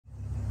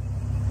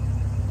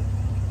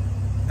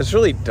It's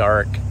really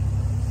dark.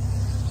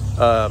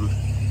 We're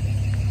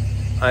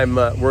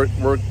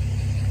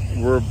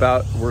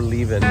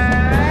leaving.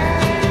 That's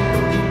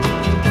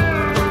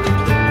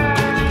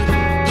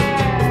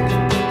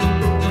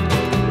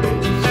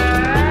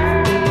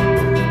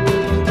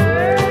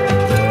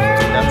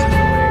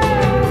annoying.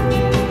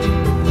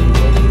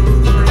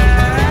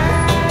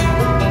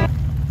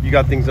 You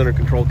got things under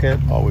control,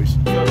 Kent? Always.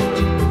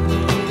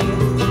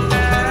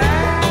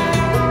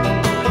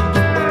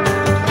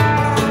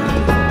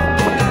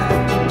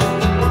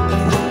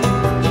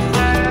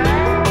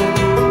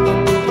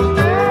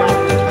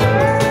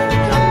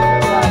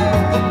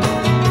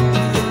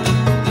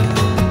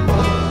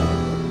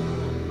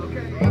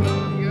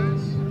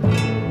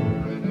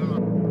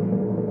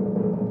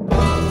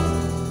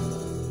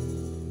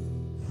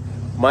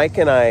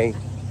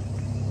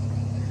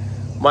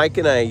 Mike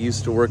and I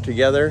used to work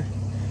together,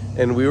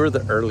 and we were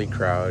the early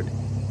crowd.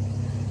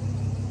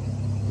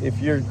 If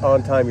you're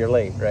on time, you're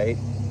late, right?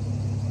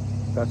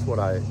 That's what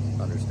I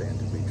understand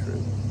to be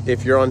true.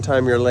 If you're on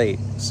time, you're late.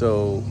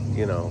 So,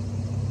 you know.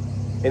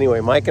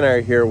 Anyway, Mike and I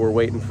are here. We're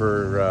waiting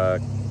for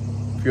a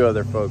few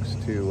other folks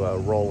to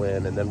roll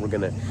in, and then we're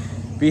gonna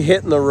be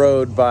hitting the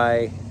road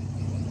by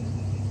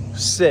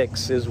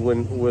 6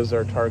 was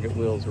our target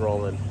wheels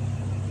rolling.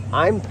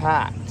 I'm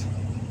packed.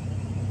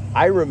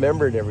 I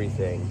remembered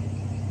everything.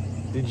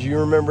 Did you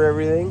remember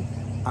everything?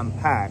 I'm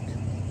packed.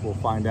 We'll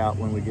find out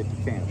when we get to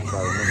camp if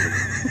I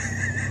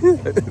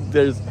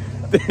remember.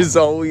 There's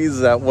always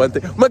that one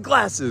thing. My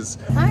glasses.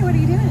 Hi, what are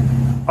you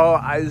doing? Oh,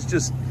 I was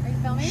just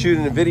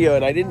shooting a video,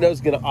 and I didn't know it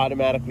was going to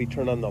automatically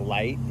turn on the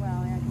light.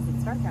 Well, yeah, because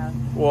it's dark out.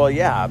 Well,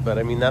 yeah, but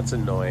I mean, that's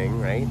annoying,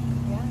 right?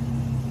 Yeah.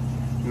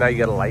 Now you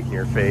got a light in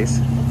your face.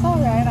 It's all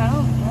right.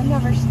 I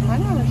never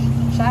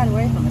shied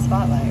away from the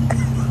spotlight.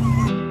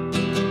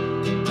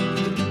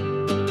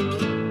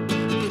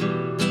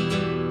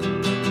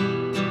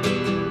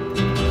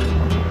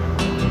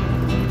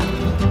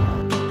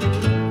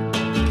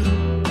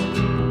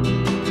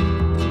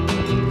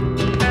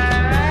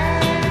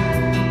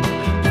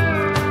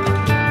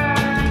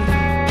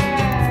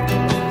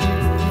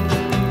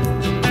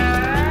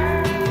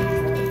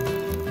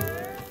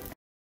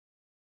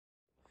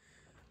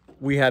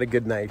 We had a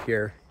good night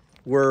here.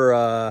 We're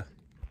on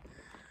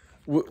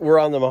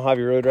the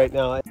Mojave Road right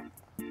now.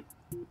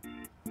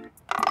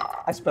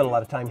 I spent a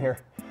lot of time here.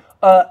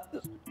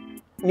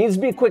 Needs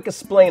to be a quick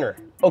explainer.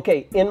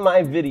 Okay, in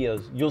my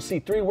videos, you'll see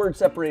 3 words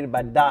separated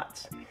by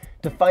dots.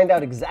 To find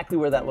out exactly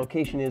where that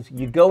location is,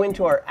 you go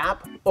into our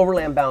app,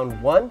 Overland Bound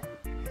 1,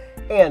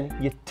 and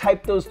you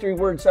type those 3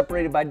 words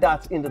separated by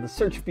dots into the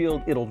search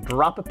field. It'll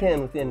drop a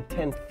pin within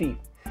 10 feet.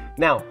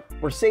 Now,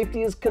 where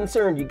safety is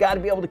concerned, you got to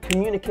be able to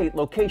communicate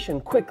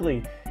location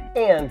quickly,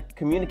 and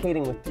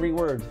communicating with 3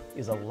 words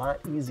is a lot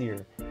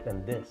easier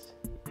than this.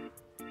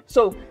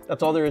 So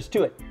that's all there is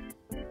to it.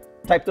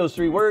 Type those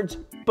 3 words,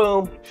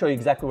 boom, show you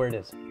exactly where it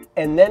is.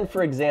 And then,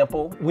 for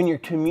example, when you're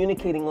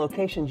communicating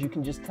locations, you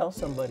can just tell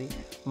somebody,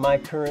 my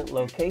current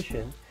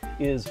location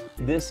is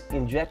this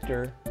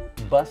injector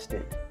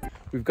busted.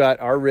 We've got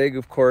our rig,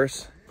 of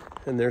course,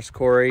 and there's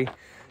Corey,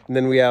 and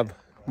then we have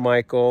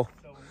Mike,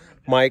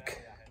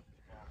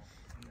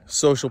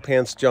 Social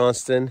Pants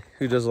Johnston,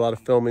 who does a lot of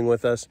filming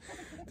with us.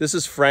 This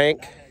is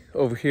Frank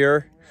over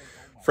here.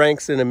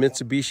 Frank's in a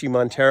Mitsubishi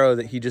Montero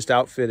that he just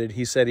outfitted.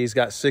 He said he's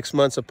got 6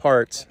 months of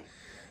parts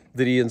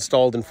that he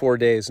installed in 4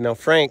 days. Now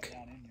Frank,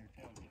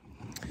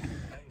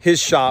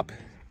 his shop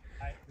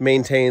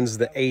maintains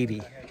the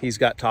 80. He's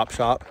got Top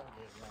Shop.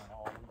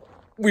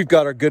 We've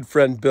got our good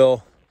friend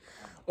Bill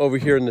over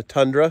here in the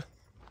Tundra.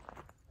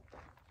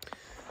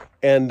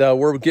 And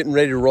we're getting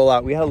ready to roll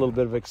out. We had a little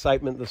bit of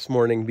excitement this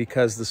morning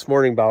because this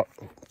morning about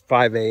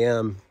 5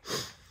 a.m.,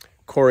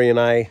 Corey and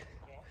I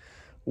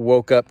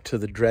woke up to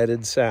the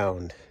dreaded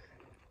sound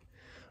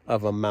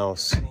of a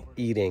mouse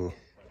eating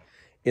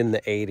in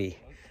the 80.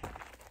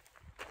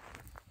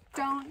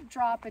 Don't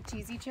drop a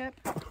cheesy chip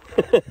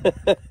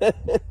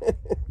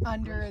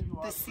under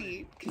the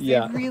seat.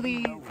 Yeah.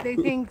 They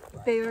think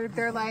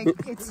they're like,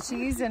 it's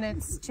cheese and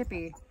it's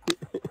chippy.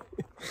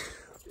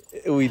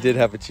 We did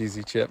have a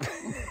cheesy chip.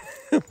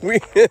 I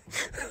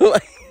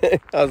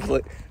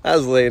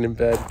was laying in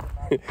bed,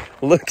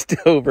 looked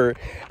over,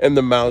 and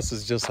the mouse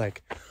is just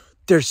like,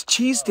 there's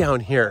cheese down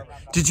here.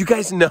 Did you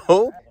guys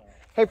know?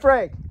 Hey,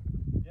 Frank.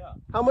 Yeah.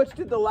 How much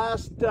did the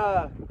last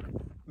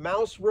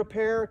mouse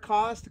repair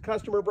cost? The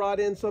customer brought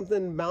in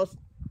something mouse.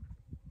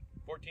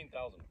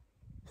 14,000.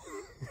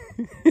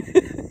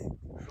 It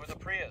was a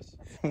Prius.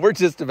 We're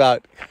just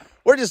about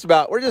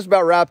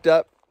wrapped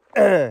up.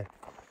 You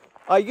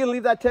gonna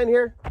leave that 10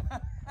 here?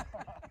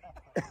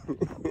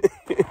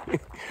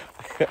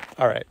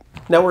 All right.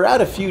 Now we're out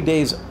a few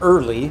days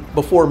early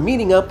before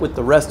meeting up with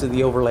the rest of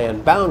the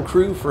Overland Bound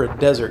crew for a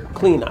desert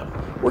cleanup.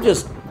 We're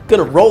just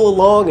gonna roll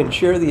along and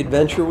share the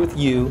adventure with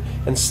you,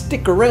 and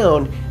stick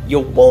around. You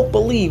won't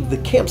believe the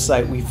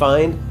campsite we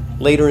find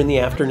later in the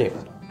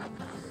afternoon.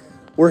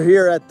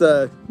 We're at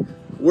the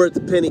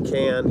penny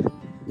can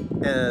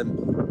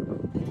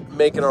and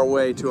making our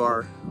way to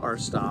our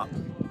stop.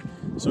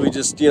 So we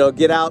just, you know,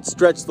 get out,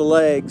 stretch the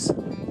legs.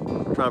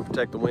 Try and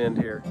protect the wind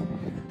here.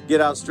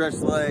 Get out, stretch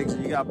the legs,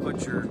 and you gotta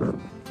put your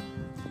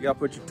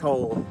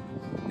toe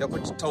in the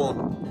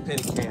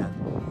penny can.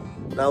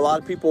 Now, a lot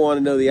of people want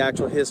to know the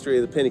actual history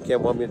of the penny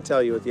can. Well, I'm going to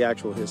tell you what the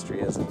actual history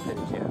is of the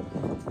penny can.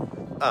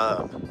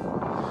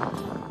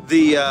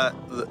 The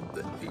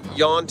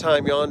yawn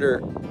time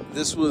yonder,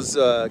 this was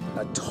a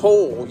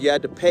toll. You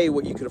had to pay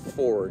what you could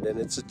afford, and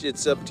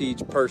it's up to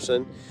each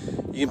person.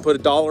 You can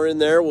put $1 in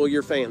there, well,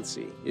 you're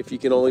fancy. If you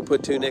can only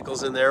put 2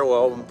 nickels in there,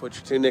 well, put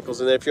your 2 nickels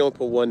in there. If you only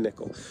put 1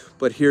 nickel.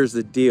 But here's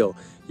the deal.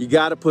 You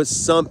got to put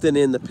something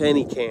in the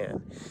penny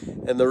can.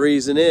 And the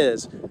reason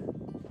is,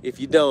 if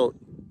you don't,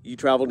 you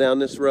travel down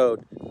this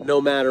road, no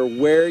matter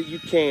where you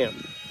camp,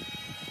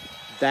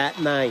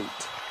 that night,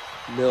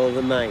 middle of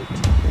the night,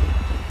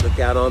 look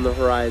out on the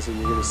horizon,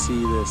 you're going to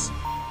see this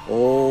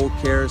old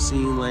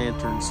kerosene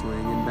lantern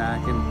swinging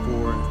back and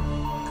forth,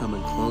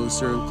 coming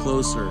closer and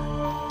closer.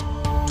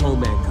 Toll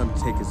man come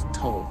to take his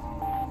toll.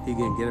 He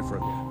gonna get it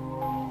from you.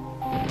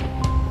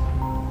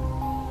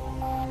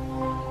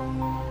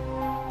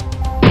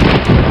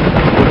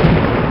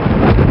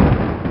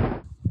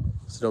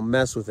 So don't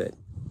mess with it.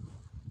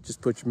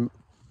 Just put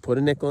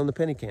a nickel in the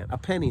penny can, a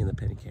penny in the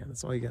penny can.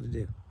 That's all you got to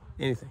do.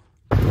 Anything.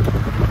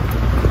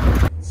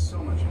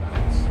 So much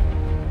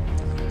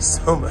balance.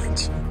 So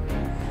much.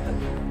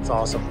 It's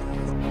awesome.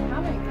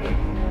 How many?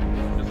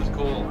 This is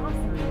cool.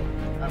 Awesome.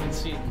 I haven't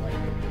seen like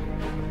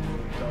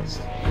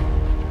dust.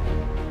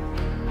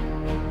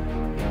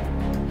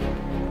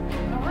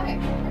 All right.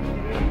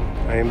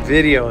 I am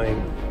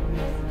videoing.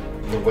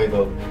 The way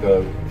the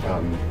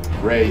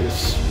ray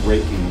is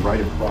raking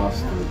right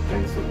across the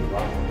face of the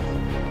rock.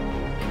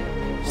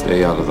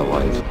 Stay out of the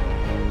light.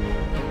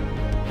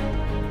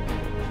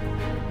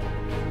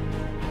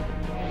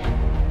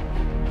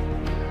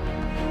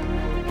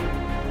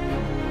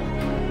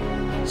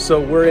 So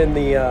we're in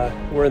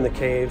the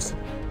caves,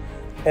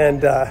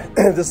 and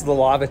this is the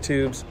lava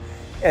tubes,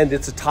 and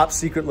it's a top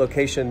secret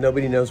location.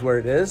 Nobody knows where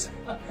it is.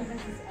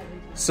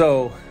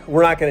 So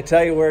we're not going to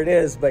tell you where it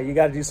is, but you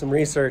got to do some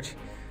research.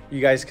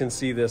 You guys can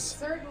see this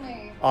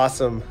Certainly.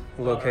 awesome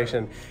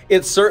location.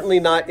 It's certainly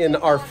not in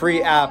our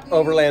free app,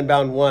 Overland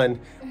Bound 1,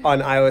 on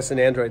iOS and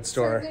Android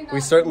store. We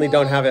certainly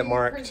don't have it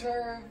marked.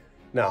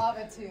 No.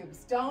 Lava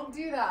tubes. Don't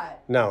do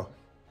that. No,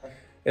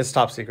 it's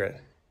top secret.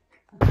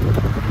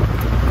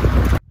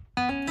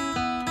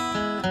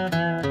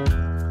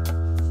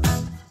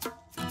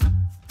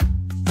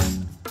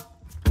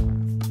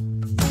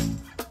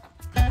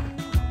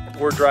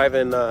 We're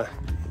driving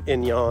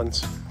in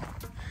Yawns.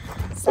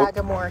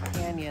 Sagamore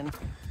Canyon.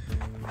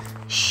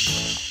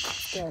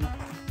 Shh. Good.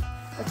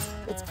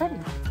 It's pretty.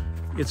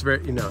 It's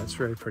very, it's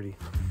very pretty.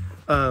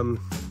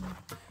 Look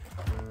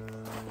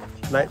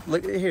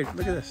here,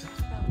 look at this.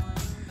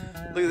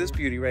 Look at this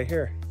beauty right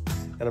here.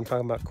 And I'm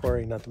talking about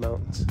quarry, not the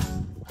mountains.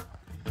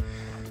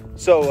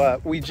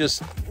 So we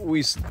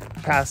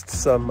passed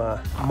some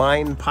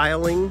mine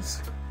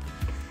pilings,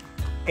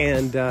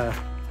 and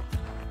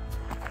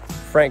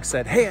Frank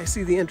said, "Hey, I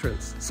see the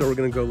entrance." So we're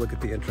gonna go look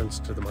at the entrance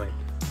to the mine.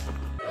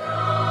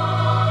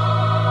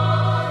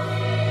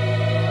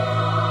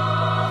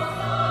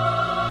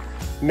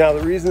 Now,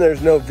 the reason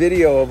there's no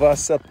video of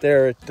us up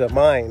there at the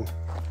mine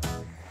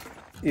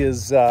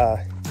is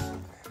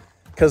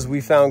because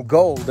we found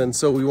gold, and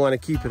so we want to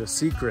keep it a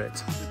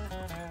secret.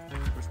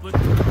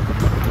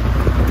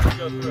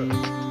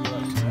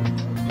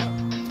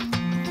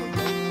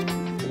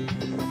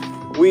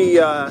 We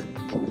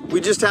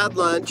just had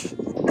lunch.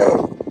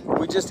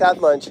 We just had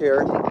lunch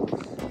here,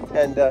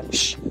 and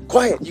shh,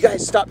 quiet! You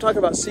guys, stop talking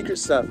about secret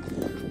stuff.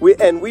 We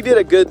did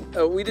a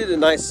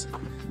nice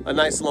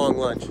long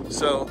lunch.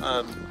 So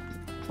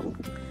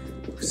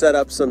we set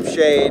up some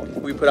shade.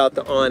 We put out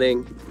the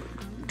awning,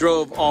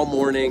 drove all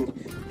morning,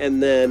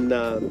 and then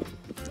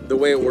the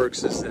way it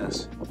works is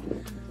this: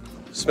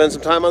 spend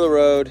some time on the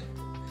road,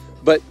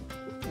 but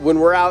when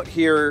we're out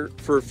here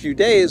for a few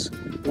days,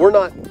 we're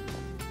not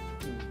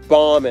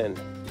bombing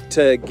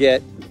to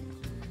get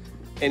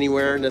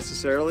anywhere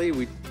necessarily.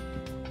 We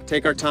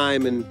take our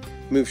time and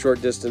move short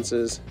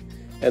distances,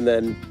 and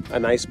then a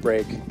nice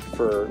break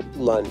for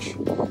lunch,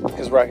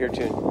 because we're out here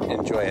to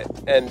enjoy it.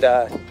 And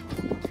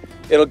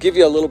it'll give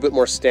you a little bit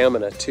more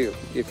stamina too,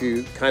 if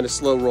you kind of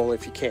slow roll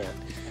if you can.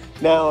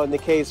 Now, in the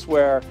case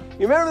where,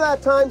 you remember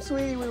that time,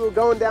 sweetie, we were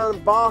going down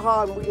in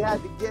Baja and we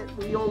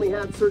only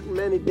had certain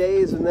many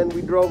days, and then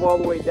we drove all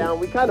the way down.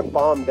 We kind of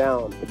bombed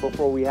down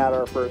before we had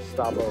our first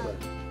stopover.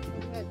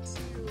 We had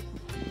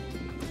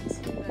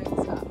two night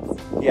stops.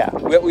 Yeah,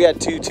 we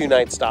had two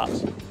night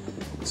stops.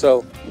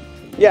 So,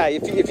 yeah,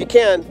 if you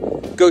can,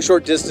 go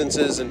short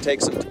distances and take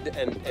some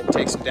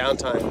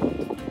downtime.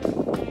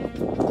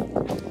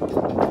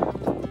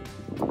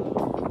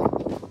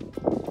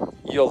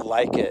 You'll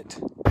like it.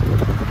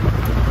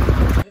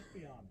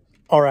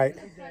 All right,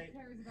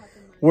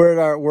 we're at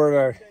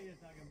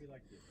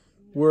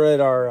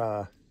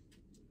our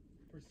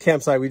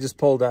campsite. We just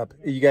pulled up.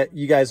 You're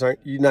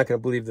not gonna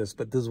believe this,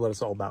 but this is what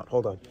it's all about.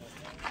 Hold on.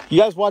 You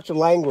guys watch the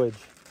language.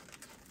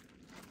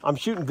 I'm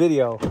shooting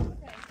video.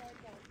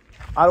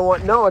 I don't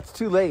want, no, it's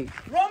too late.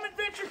 Roman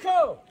Venture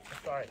Co.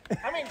 Sorry.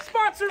 I mean,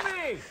 sponsor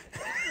me.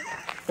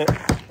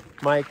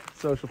 Mike,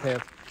 social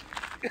pants.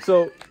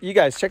 So you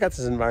guys check out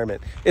this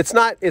environment. It's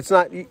not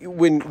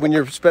when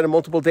you're spending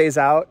multiple days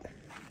out,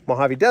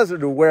 Mojave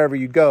Desert or wherever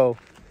you go,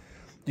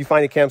 you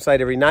find a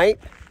campsite every night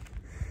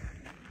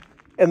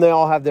and they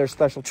all have their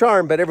special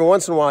charm, but every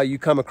once in a while you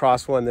come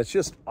across one that's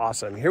just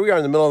awesome. Here we are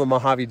in the middle of the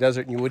Mojave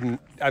Desert and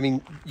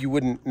you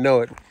wouldn't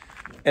know it.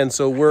 And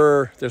so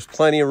there's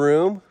plenty of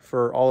room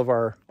for all of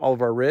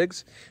our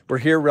rigs. We're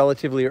here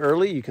relatively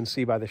early. You can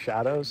see by the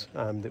shadows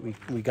that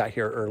we got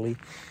here early.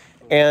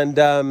 And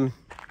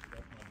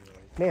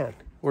man,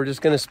 we're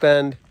just going to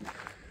spend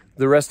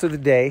the rest of the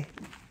day.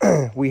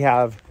 We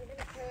have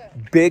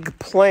big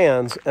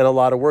plans and a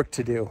lot of work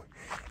to do.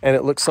 And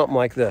it looks something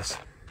like this.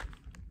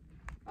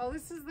 Oh,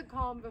 this is the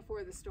calm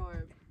before the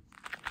storm.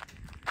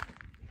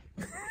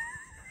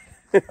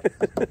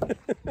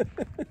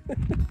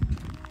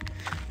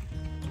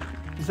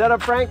 You set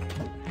up, Frank?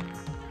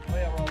 Oh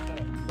yeah, we're all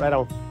set up. Right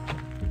on.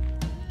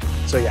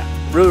 So yeah,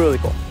 really, really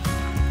cool.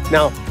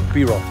 Now,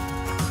 B-roll.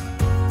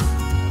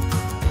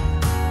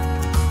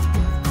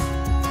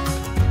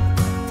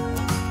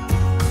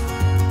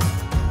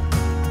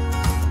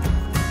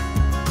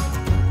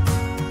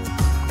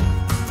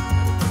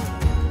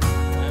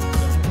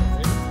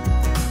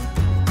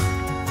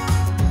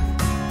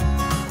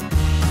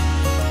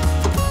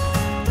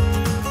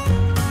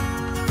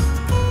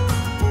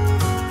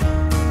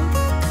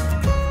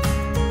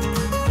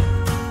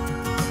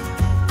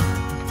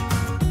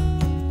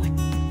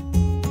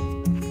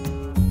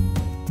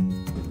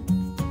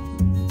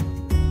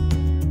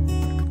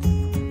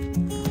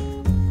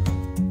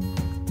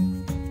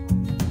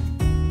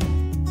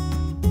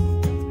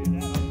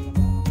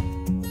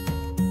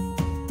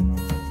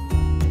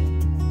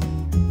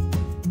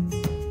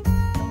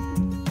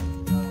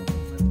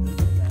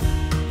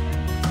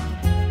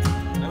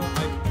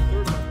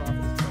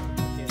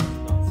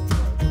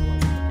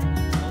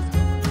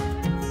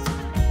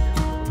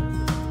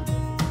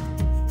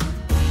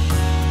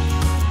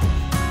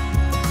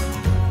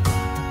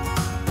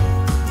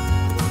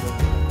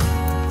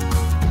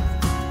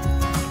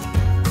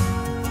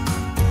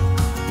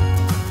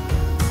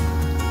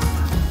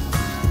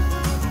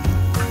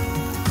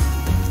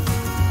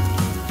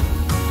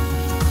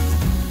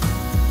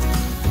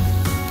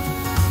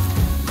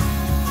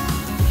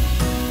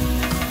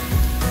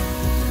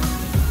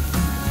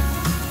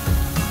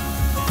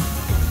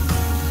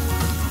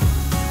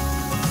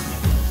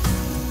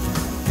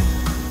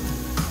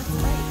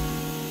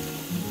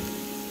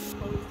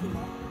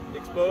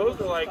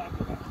 Exposed or like,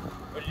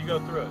 or did you go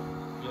through it?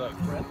 You like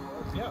friend?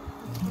 Yeah.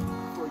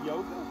 For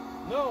yoga?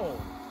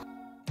 No.